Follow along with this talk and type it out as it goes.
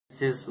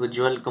This is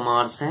Ujjwal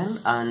Kumar Sen,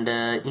 and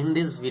in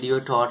this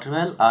video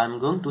tutorial I am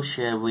going to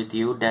share with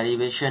you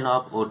derivation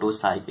of Otto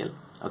cycle.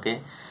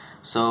 Okay,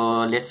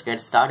 so let's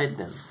get started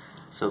then.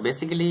 So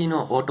basically,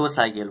 Otto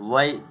cycle,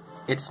 why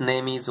its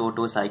name is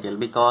Otto cycle?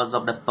 Because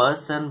of the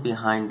person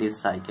behind this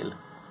cycle.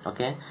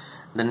 Okay,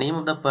 the name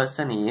of the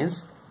person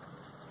is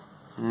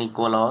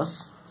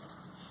Nicholas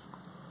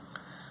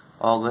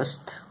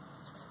August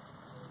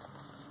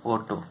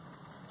Otto.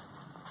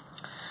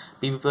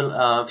 Few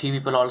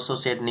people also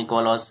said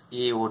Nicholas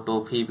A.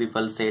 Otto. Few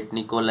people said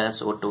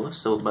Nicholas Otto.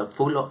 So, but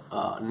full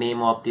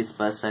name of this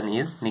person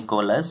is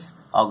Nicholas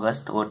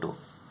August Otto.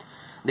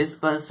 This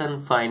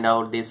person find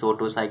out this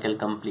Otto cycle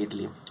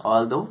completely.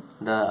 Although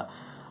the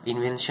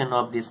invention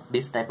of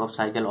this type of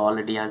cycle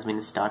already has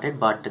been started,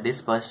 but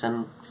this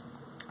person,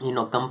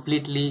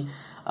 completely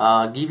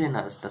given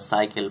us the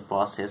cycle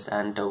process,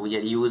 and we are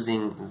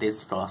using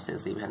this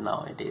process even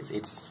nowadays.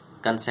 It's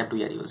concept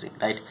we are using,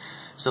 right?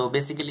 So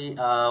basically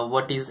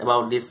what is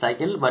about this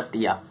cycle, but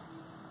yeah,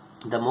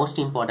 the most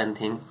important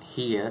thing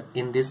here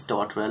in this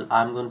tutorial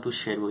I'm going to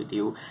share with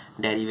you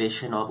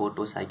derivation of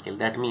Otto cycle.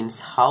 That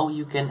means how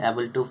you can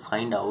able to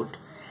find out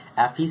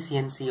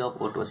efficiency of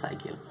Otto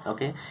cycle,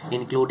 okay,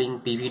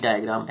 including PV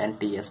diagram and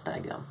TS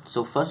diagram.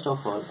 So first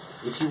of all,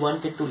 if you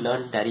wanted to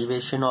learn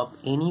derivation of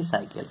any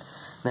cycle,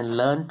 then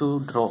learn to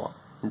draw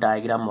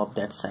diagram of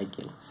that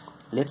cycle.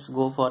 Let's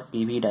go for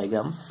PV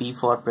diagram. P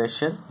for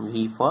pressure,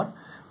 V for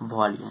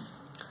volume.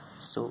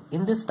 So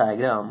in this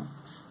diagram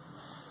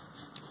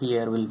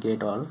here we'll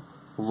get all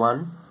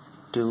 1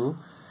 2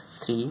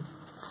 3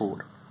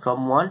 4.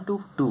 From 1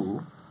 to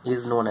 2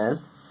 is known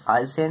as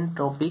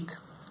isentropic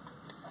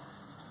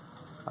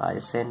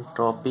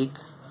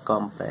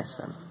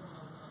compression,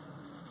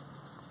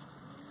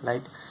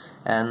 right?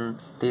 And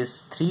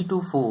this 3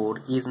 to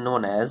 4 is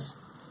known as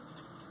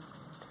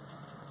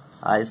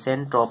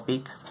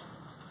isentropic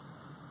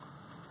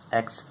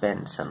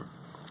expansion.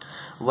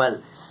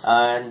 Well,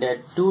 and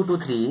 2 to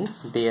 3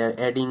 they are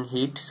adding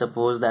heat.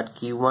 Suppose that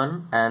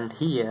Q1, and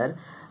here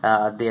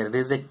they are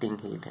rejecting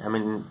heat. I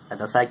mean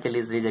the cycle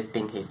is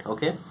rejecting heat.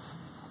 Okay,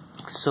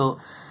 so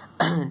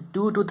 2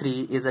 to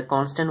 3 is a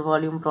constant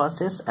volume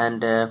process,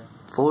 and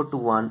 4 to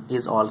 1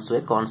 is also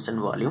a constant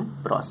volume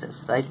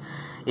process, right?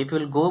 If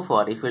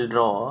we'll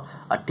draw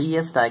a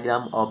TS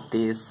diagram of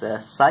this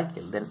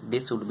cycle, then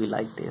this would be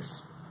like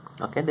this.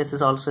 Okay, this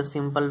is also a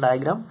simple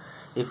diagram.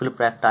 If you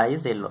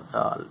practice a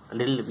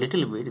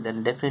little bit,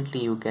 then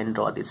definitely you can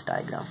draw this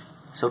diagram.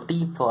 So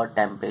T for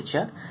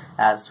temperature,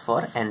 as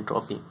for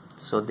entropy.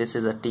 So this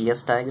is a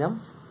TS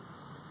diagram.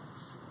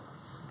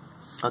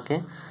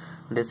 Okay,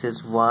 this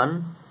is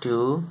 1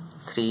 2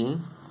 3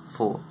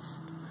 4,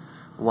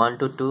 1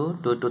 to 2,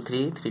 2 to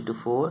 3, 3 to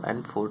 4,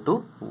 and 4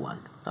 to 1.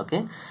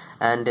 Okay,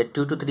 and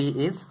 2 to 3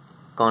 is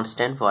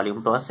constant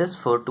volume process,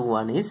 4 to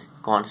 1 is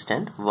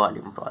constant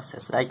volume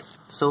process, right?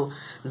 So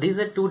these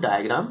are two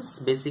diagrams.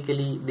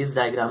 Basically these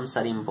diagrams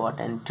are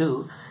important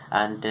too,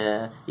 and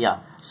yeah,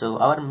 so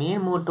our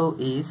main motto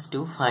is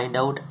to find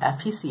out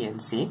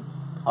efficiency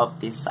of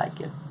this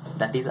cycle.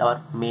 That is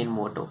our main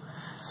motto.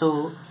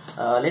 So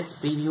let's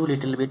preview a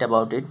little bit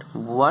about it.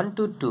 1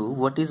 to 2,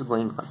 what is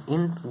going on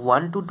in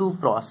 1 to 2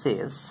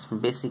 process?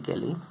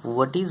 Basically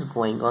what is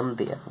going on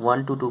there?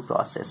 1 to 2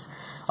 process,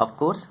 of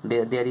course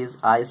there is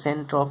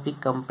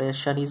isentropic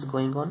compression is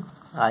going on,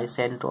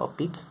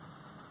 isentropic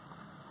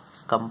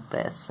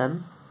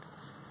compression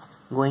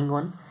going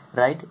on,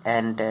 right?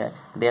 And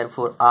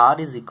therefore R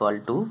is equal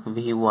to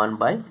V1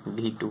 by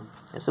V2.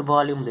 It's a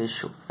volume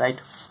ratio, right?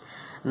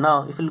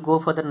 Now if we'll go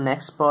for the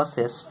next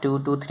process, 2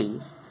 to 3,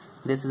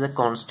 this is a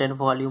constant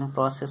volume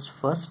process.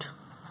 First,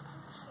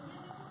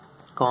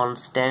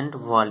 constant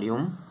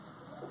volume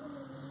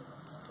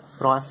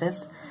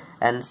process,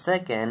 and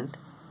second,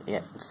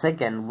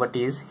 what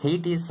is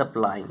heat is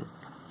supplying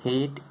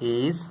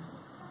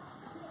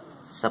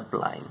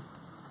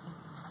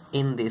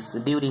in this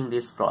during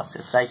this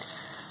process, right?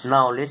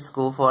 Now let's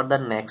go for the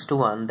next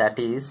one, that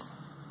is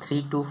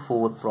 3 to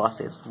 4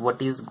 process.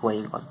 What is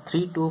going on?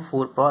 3 to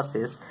 4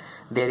 process,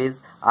 there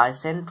is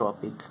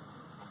isentropic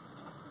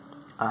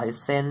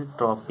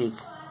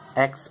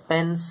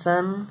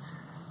expansion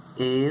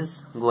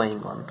is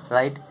going on,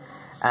 right?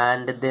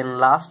 And then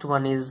last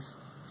one is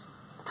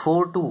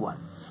 4 to 1.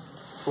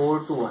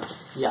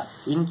 Yeah,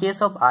 in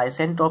case of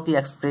isentropic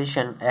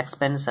expansion,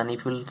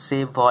 if you will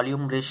say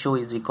volume ratio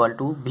is equal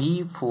to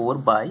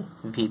V4 by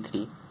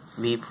V3,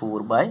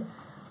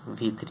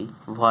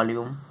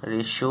 volume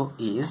ratio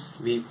is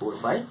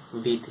V4 by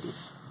V3.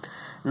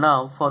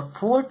 Now for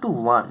 4 to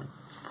 1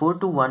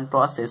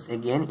 process,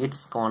 again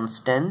it's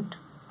constant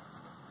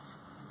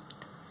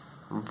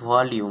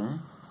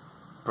volume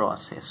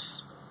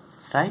process,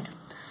 right?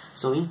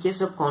 So in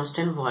case of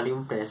constant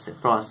volume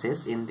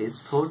process in this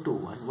 4 to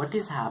 1, what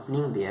is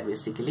happening there?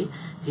 Basically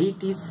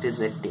heat is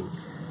rejecting.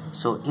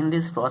 So in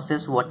this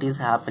process what is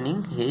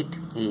happening? Heat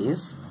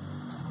is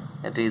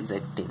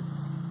rejected,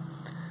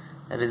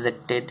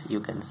 you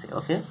can say.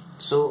 Okay,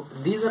 so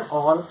these are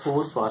all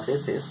 4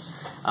 processes,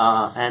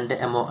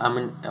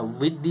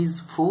 with these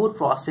 4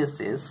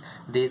 processes,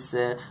 this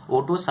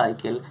Otto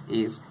cycle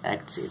is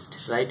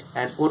exists, right?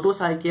 And Otto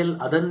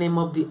cycle, other name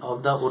of the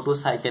Otto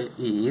cycle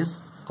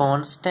is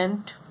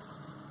constant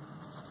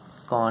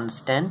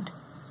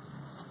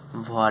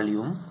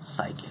volume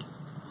cycle.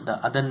 The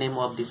other name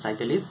of the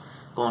cycle is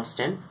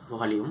constant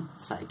volume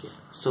cycle.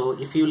 So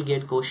if you will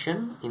get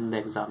question in the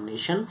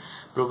examination,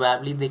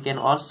 probably they can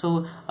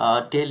also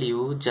tell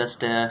you just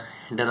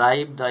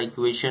derive the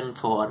equation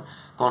for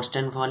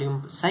constant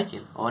volume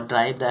cycle, or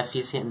derive the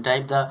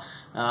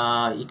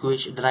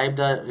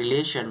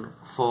relation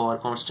for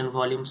constant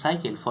volume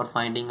cycle for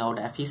finding out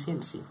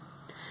efficiency.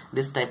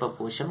 This type of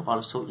question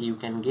also you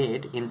can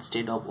get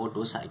instead of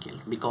Otto cycle,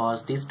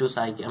 because these two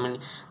cycle,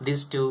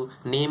 these two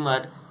name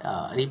are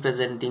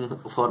representing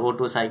for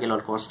Otto cycle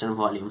or constant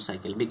volume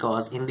cycle,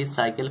 because in this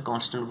cycle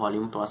constant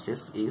volume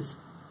process is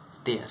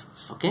there.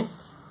 Okay,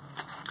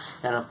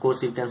 and of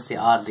course you can say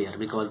are there,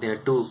 because there are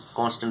 2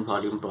 constant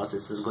volume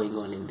processes going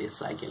on in this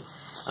cycle.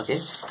 Okay,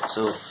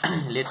 so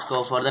let's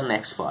go for the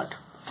next part.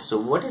 So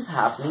what is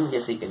happening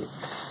basically,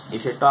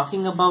 if you're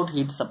talking about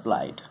heat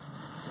supplied,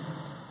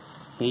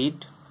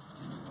 heat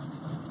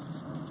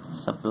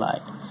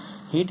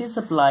is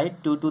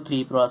supplied 2 to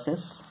 3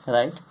 process,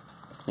 right?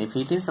 If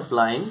heat is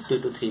supplying 2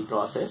 to 3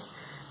 process,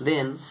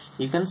 then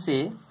you can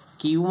say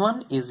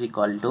Q1 is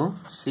equal to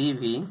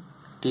CV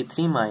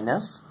T3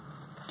 minus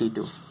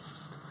T2.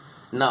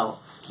 Now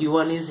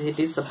Q1 is heat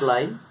is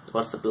supplying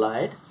or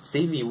supplied.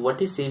 CV,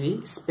 what is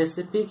CV?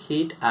 Specific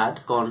heat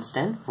at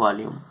constant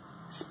volume.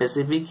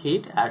 Specific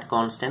heat at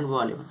constant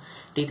volume.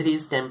 T3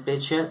 is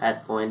temperature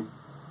at point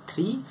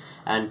 3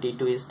 and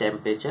T2 is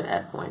temperature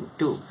at point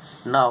 2.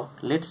 Now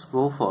let's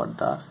go for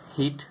the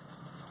heat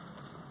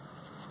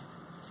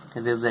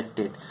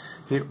rejected.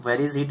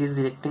 Where is heat is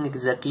rejecting?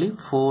 Exactly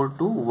 4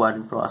 to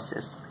 1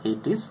 process.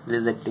 Heat is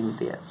rejecting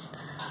there.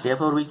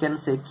 Therefore we can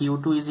say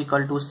Q2 is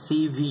equal to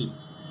CV.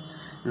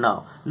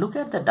 Now look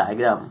at the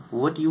diagram.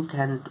 What you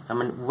can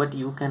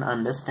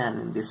understand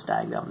in this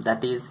diagram,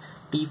 that is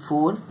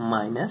T4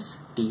 minus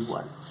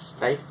T1,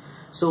 right?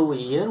 So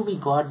here we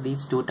got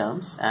these 2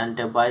 terms,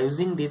 and by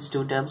using these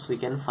 2 terms we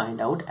can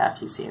find out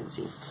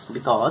efficiency,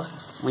 because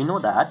we know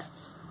that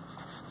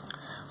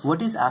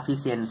what is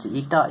efficiency?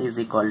 Eta is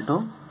equal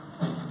to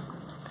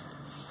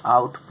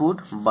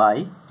output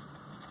by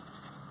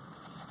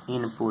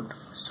input.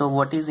 So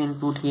what is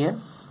input here?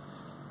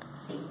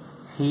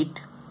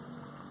 Heat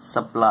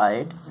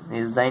supplied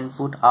is the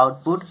input.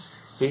 Output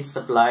heat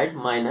supplied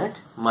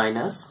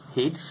minus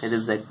heat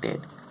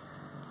rejected.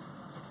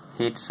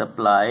 Heat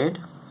supplied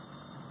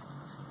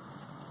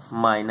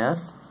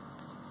minus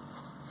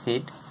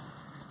heat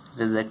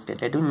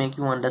rejected. Let me make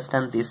you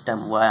understand this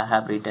term, why I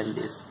have written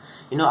this.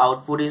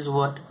 Output is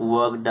what?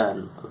 Work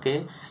done.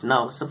 Okay,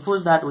 now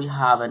suppose that we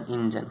have an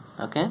engine.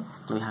 Okay,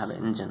 we have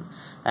an engine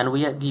and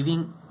we are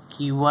giving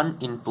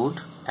Q1 input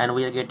and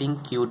we are getting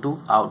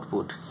Q2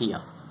 output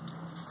here,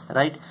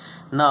 right?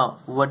 Now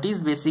what is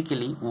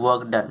basically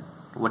work done?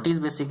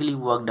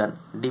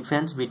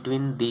 Difference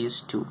between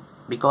these 2,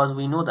 because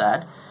we know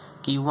that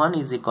Q1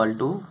 is equal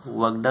to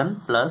work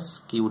done plus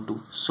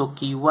Q2. So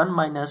Q1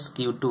 minus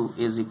Q2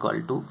 is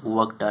equal to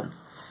work done,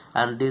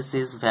 and this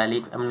is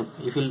valid.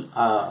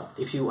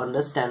 If you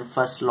understand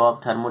first law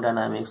of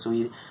thermodynamics,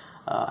 we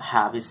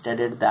have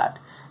studied that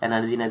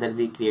energy neither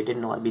be created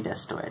nor be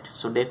destroyed.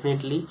 So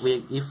definitely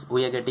if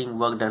we are getting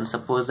work done,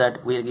 suppose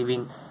that we are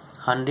giving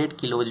 100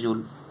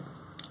 kilojoule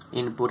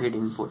input, heat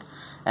input,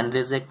 and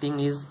rejecting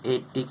is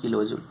 60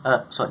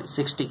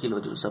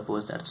 kilojoule,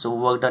 suppose that. So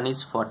work done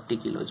is 40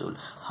 kilojoule.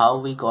 How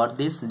we got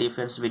this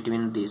difference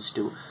between these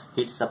 2?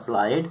 Heat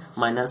supplied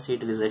minus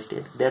heat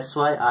rejected. That's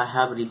why I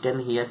have written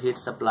here heat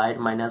supplied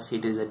minus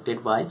heat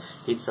rejected by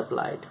heat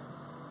supplied.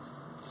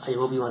 I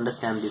hope you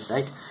understand this,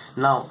 right?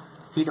 Now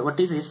what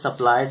is heat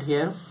supplied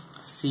here?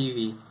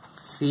 CV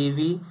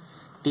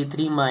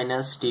T3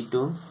 minus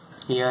T2.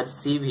 Here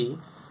CV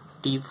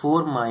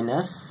T4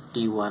 minus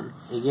T1.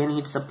 Again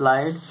heat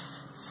supplied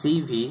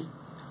CV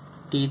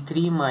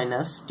T3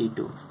 minus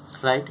T2,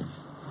 right?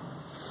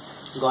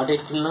 Got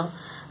it till now?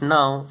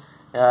 Now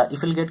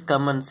if we'll get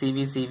common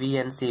CV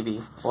and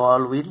CV,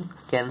 all will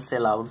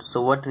cancel out.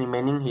 So what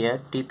remaining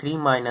here? T3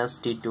 minus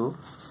T2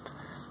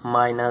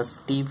 minus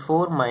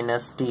T4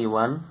 minus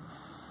T1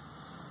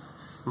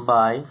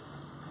 by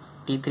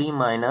T3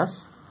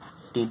 minus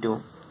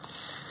T2.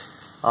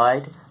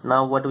 Alright,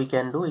 now what we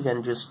can do, we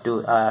can just do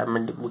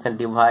we can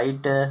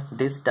divide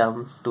this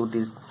term to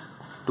these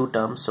 2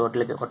 terms. So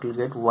what will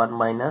get 1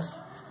 minus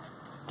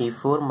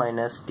T4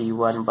 minus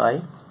T1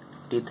 by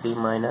T3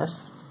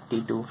 minus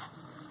T2.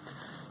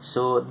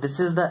 So this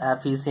is the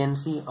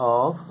efficiency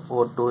of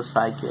Otto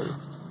cycle,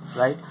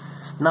 right?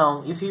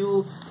 Now if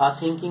you are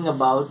thinking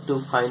about to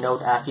find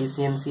out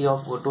efficiency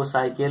of Otto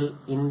cycle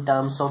in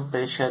terms of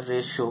pressure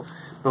ratio,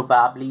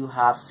 probably you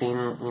have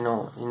seen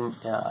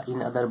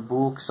in other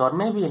books or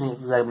maybe in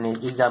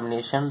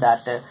examination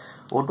that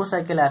Otto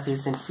cycle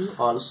efficiency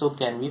also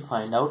can be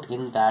find out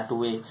in that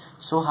way.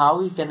 So how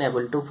we can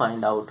able to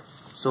find out?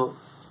 So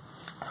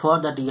For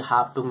that you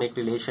have to make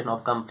relation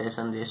of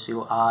compression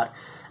ratio R,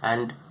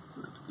 and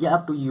you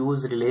have to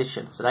use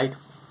relations, right?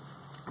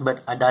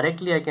 But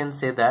directly I can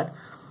say that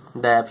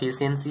the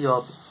efficiency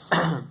of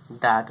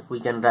that we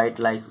can write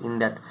like in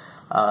that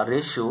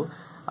ratio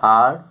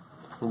R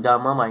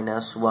gamma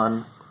minus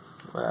 1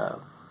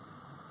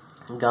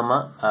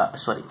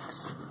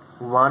 it's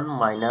 1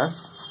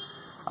 minus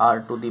R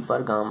to the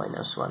power gamma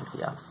minus 1.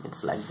 Yeah,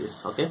 it's like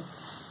this. Okay,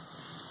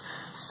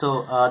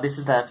 so this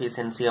is the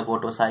efficiency of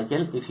Otto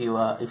cycle if you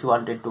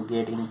wanted to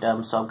get in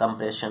terms of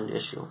compression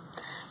ratio.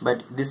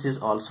 But this is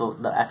also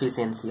the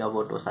efficiency of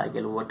Otto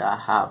cycle what I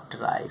have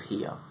derived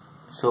here.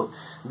 So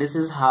this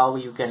is how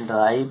you can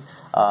derive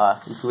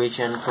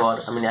equation for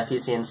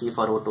efficiency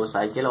for Otto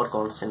cycle or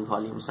constant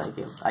volume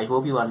cycle. I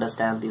hope you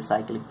understand this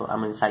cycle.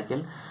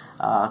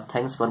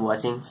 Thanks for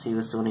watching. See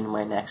you soon in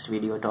my next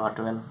video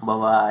tutorial. Bye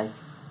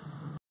bye.